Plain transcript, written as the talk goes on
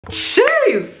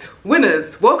Cheers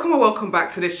winners, welcome and welcome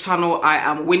back to this channel. I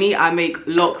am Winnie. I make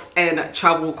locks and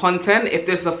travel content. If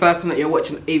this is the first time that you're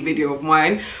watching a video of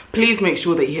mine, please make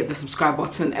sure that you hit the subscribe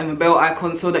button and the bell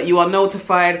icon so that you are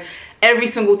notified every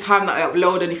single time that I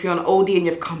upload. And if you're an oldie and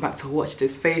you've come back to watch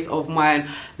this face of mine,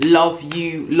 love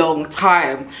you long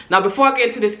time. Now before I get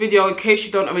into this video, in case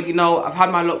you don't already know, I've had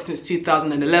my locks since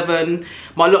 2011.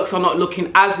 My locks are not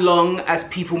looking as long as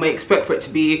people may expect for it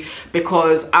to be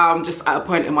because I'm just at a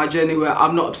point in my journey where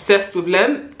I'm not obsessed with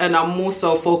length and I'm more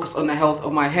so focused on the health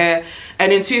of my hair.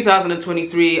 And in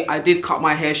 2023 I did cut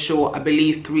my hair short, I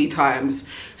believe 3 times.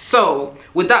 So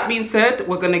with that being said,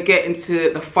 we're going to get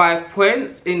into the 5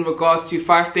 points in regards to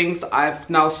 5 things that I've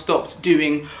now stopped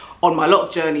doing on my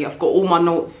lock journey. I've got all my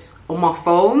notes on my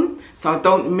phone so I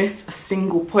don't miss a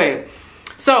single point.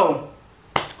 So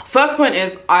first point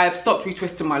is I've stopped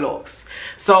retwisting my locks.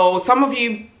 So some of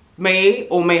you may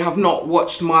or may have not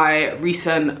watched my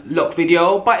recent lock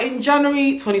video, but in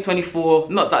January 2024,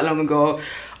 not that long ago,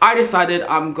 I decided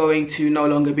I'm going to no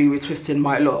longer be retwisting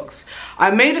my locks. I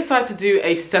may decide to do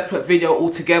a separate video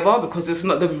altogether because it's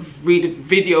not the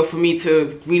video for me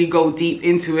to really go deep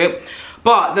into it.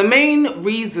 But the main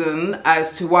reason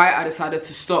as to why I decided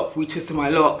to stop retwisting my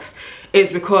locks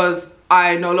is because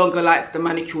I no longer like the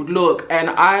manicured look,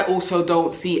 and I also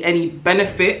don't see any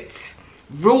benefit,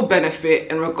 real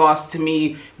benefit, in regards to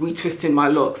me retwisting my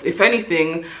locks. If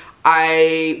anything,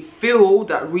 I feel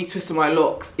that retwisting my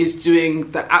locks is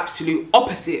doing the absolute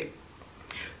opposite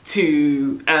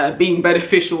to being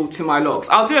beneficial to my locks.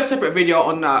 I'll do a separate video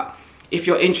on that if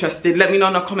you're interested. Let me know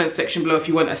in the comment section below if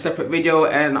you want a separate video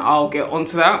and I'll get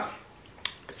onto that.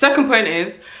 Second point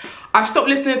is I've stopped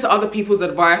listening to other people's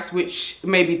advice which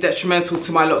may be detrimental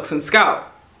to my locks and scalp.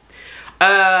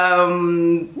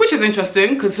 Which is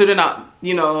interesting considering that,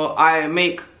 you know, I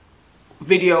make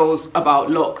videos about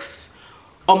locks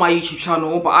on my YouTube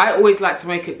channel, but I always like to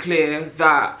make it clear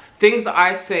that things that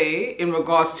I say in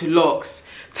regards to locks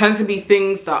tend to be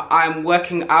things that I'm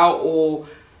working out or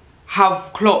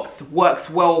have clocked works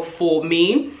well for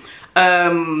me.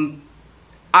 I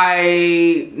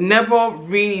never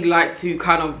really like to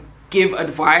kind of give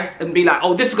advice and be like,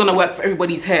 oh, this is gonna work for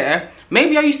everybody's hair.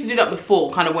 Maybe I used to do that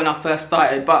before, kind of when I first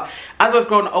started, but as I've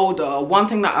grown older, one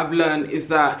thing that I've learned is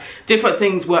that different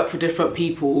things work for different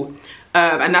people.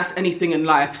 And that's anything in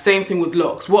life. Same thing with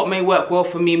locks. What may work well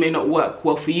for me may not work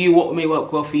well for you. What may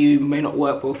work well for you may not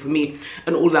work well for me,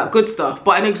 and all that good stuff.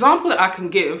 But an example that I can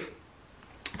give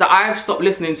that I've stopped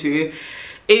listening to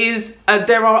is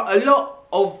there are a lot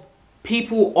of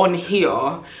people on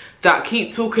here that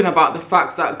keep talking about the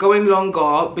fact that going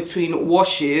longer between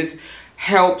washes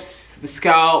helps the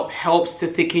scalp, helps to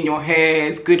thicken your hair,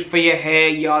 is good for your hair,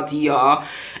 yada yada.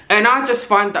 And I just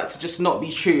find that to just not be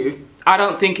true. I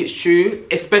don't think it's true,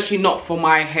 especially not for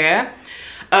my hair.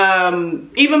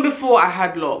 Even before I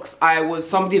had locks, I was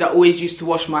somebody that always used to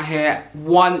wash my hair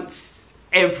once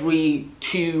every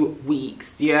 2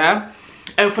 weeks, yeah?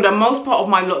 And for the most part of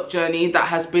my lock journey, that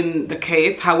has been the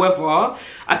case. However,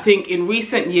 I think in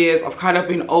recent years, I've kind of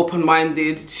been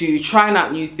open-minded to trying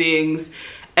out new things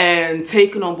and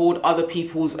taking on board other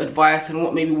people's advice and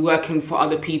what may be working for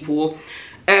other people.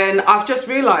 And I've just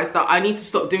realised that I need to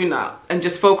stop doing that and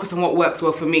just focus on what works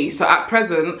well for me. So at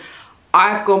present,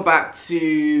 I've gone back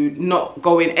to not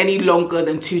going any longer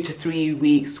than 2 to 3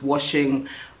 weeks washing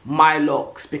my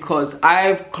locks because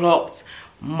I've clocked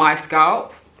my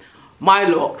scalp, my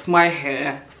locks, my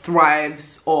hair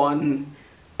thrives on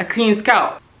a clean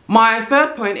scalp. My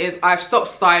third point is I've stopped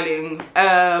styling.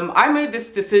 I made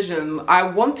this decision, I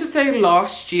want to say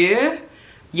last year.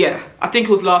 Yeah, I think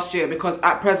it was last year because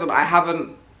at present I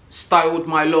haven't styled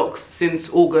my locks since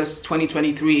August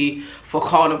 2023 for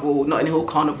Carnival, Notting Hill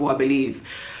Carnival, I believe.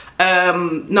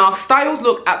 Now styles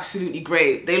look absolutely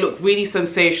great. They look really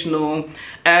sensational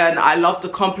and I love the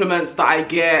compliments that I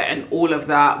get and all of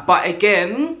that. But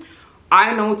again,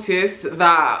 I noticed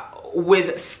that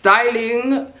with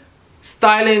styling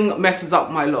messes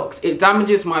up my locks. It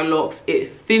damages my locks.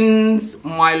 It thins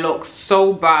my locks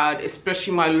so bad,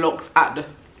 especially my locks at the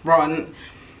front.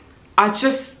 I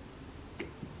just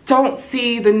don't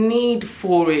see the need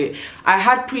for it. I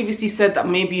had previously said that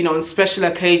maybe, you know, on special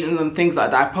occasions and things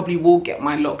like that, I probably will get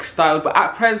my locks styled. But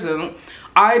at present,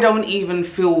 I don't even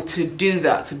feel to do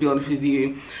that, to be honest with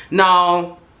you.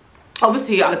 Now,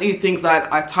 obviously, I do things like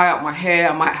I tie up my hair,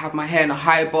 I might have my hair in a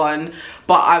high bun,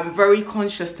 but I'm very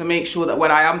conscious to make sure that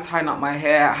when I am tying up my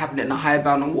hair, having it in a high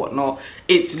bun and whatnot,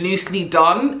 it's loosely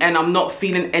done and I'm not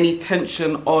feeling any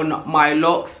tension on my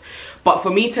locks. But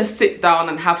for me to sit down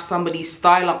and have somebody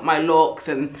style up my locks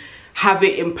and have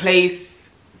it in place,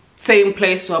 same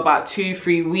place for about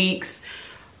 2-3 weeks,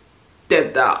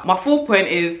 dead that. My fourth point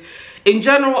is, in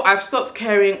general, I've stopped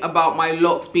caring about my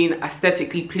locks being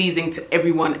aesthetically pleasing to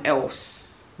everyone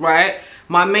else, right?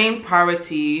 My main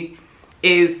priority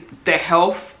is the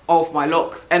health of my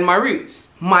locks and my roots.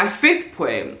 My fifth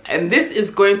point, and this is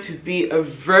going to be a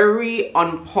very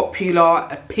unpopular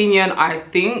opinion, I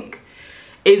think,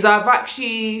 is I've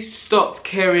actually stopped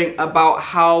caring about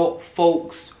how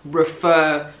folks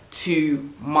refer to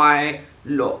my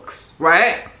locks,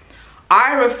 right?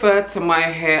 I refer to my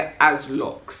hair as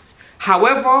locks.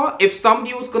 However, if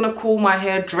somebody was gonna call my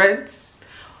hair dreads,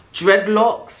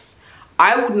 dreadlocks,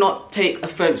 I would not take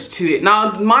offense to it.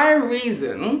 Now, my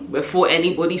reason, before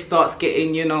anybody starts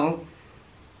getting, you know,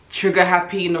 trigger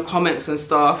happy in the comments and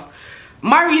stuff,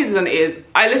 my reason is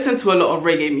I listen to a lot of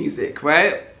reggae music,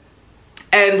 right?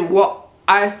 And what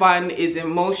I find is in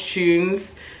most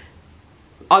tunes,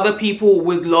 other people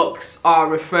with locks are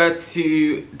referred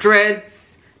to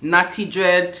dreads, natty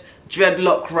dread,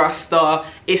 dreadlock rasta.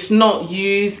 It's not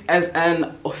used as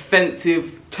an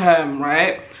offensive term,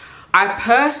 right? I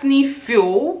personally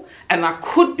feel, and I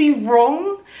could be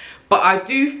wrong, but I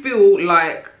do feel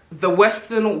like the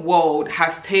Western world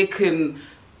has taken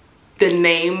the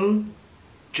name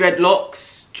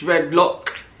dreadlocks, dreadlock,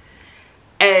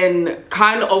 and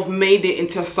kind of made it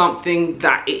into something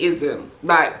that it isn't.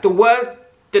 Like the word,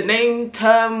 the name,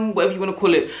 term, whatever you want to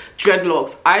call it,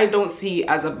 dreadlocks, I don't see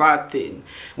as a bad thing.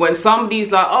 When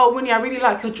somebody's like, oh Winnie, I really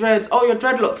like your dreads, oh your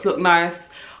dreadlocks look nice,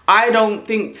 I don't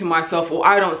think to myself, or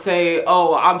I don't say,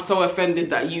 oh I'm so offended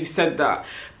that you said that,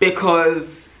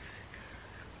 because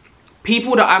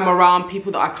people that I'm around,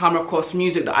 people that I come across,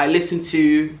 music that I listen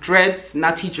to, dreads,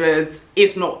 natty dreads,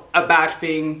 it's not a bad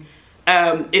thing.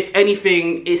 If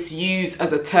anything, it's used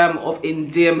as a term of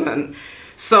endearment.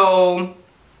 So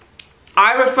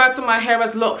I refer to my hair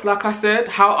as locks, like I said.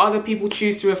 How other people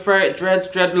choose to refer it, dreads,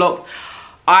 dreadlocks,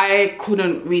 I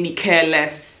couldn't really care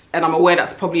less. And I'm aware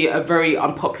that's probably a very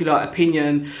unpopular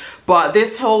opinion. But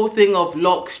this whole thing of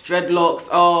locks, dreadlocks,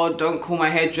 oh, don't call my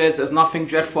hair dreads, there's nothing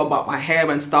dreadful about my hair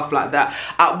and stuff like that.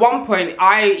 At one point,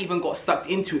 I even got sucked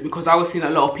into it because I was seeing a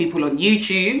lot of people on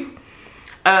YouTube.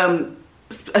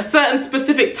 A certain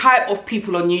specific type of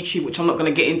people on YouTube, which I'm not going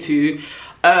to get into,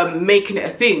 making it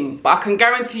a thing. But I can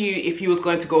guarantee you, if you was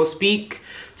going to go speak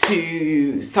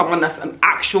to someone that's an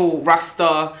actual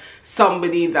Rasta,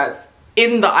 somebody that's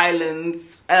in the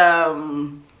islands, that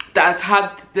has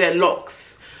had their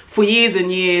locks for years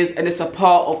and years, and it's a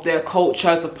part of their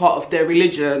culture, it's a part of their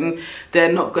religion,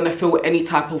 they're not going to feel any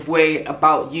type of way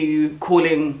about you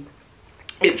calling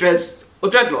it dreads or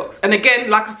dreadlocks. And again,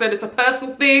 like I said, it's a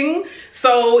personal thing,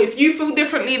 so if you feel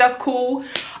differently, that's cool.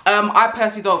 I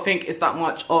personally don't think it's that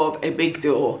much of a big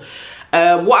deal.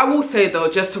 What I will say though,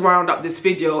 just to round up this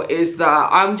video, is that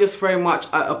I'm just very much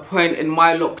at a point in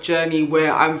my lock journey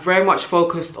where I'm very much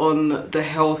focused on the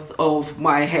health of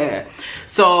my hair.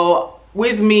 So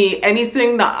with me,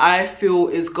 anything that I feel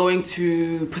is going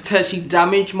to potentially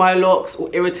damage my locks or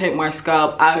irritate my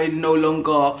scalp, I no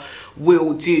longer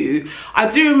will do. I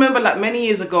do remember, like many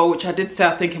years ago, which I did say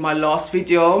I think in my last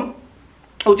video,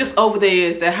 or just over the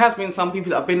years, there has been some people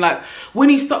that have been like,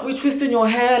 Winnie, stop retwisting your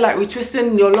hair, like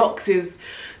retwisting your locks is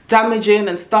damaging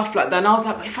and stuff like that. And I was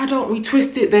like, if I don't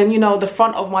retwist it, then you know the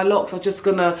front of my locks are just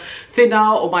gonna thin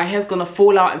out, or my hair's gonna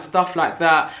fall out and stuff like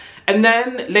that. And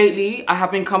then lately I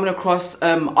have been coming across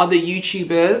other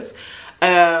YouTubers,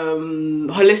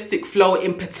 Holistic Flow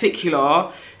in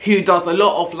particular, who does a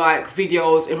lot of like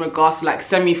videos in regards to like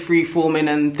semi-free forming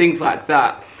and things like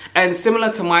that. And similar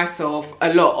to myself,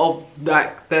 a lot of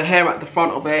like the hair at the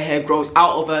front of her hair grows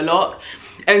out of her lock,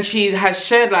 and she has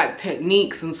shared like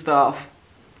techniques and stuff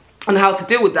on how to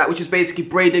deal with that, which is basically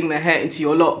braiding the hair into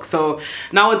your lock. So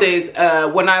nowadays,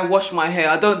 when I wash my hair,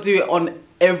 I don't do it on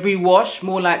every wash,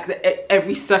 more like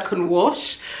every second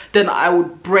wash. Then I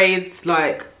would braid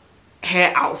like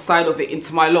hair outside of it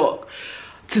into my lock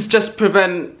to just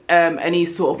prevent any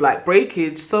sort of like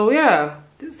breakage. So yeah,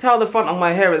 this is how the front of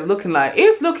my hair is looking like.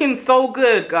 It's looking so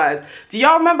good, guys. Do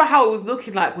y'all remember how it was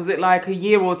looking like? Was it like a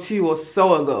year or two or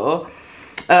so ago?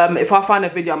 If I find a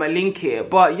video, I'm gonna link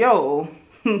it. But yo,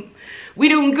 we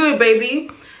doing good, baby.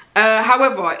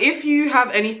 However, if you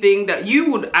have anything that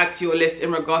you would add to your list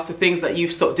in regards to things that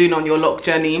you've stopped doing on your lock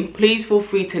journey, please feel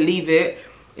free to leave it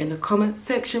in the comment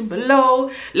section below.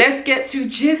 Let's get to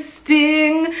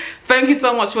gisting. Thank you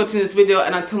so much for watching this video,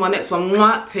 and until my next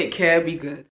one, take care, be good.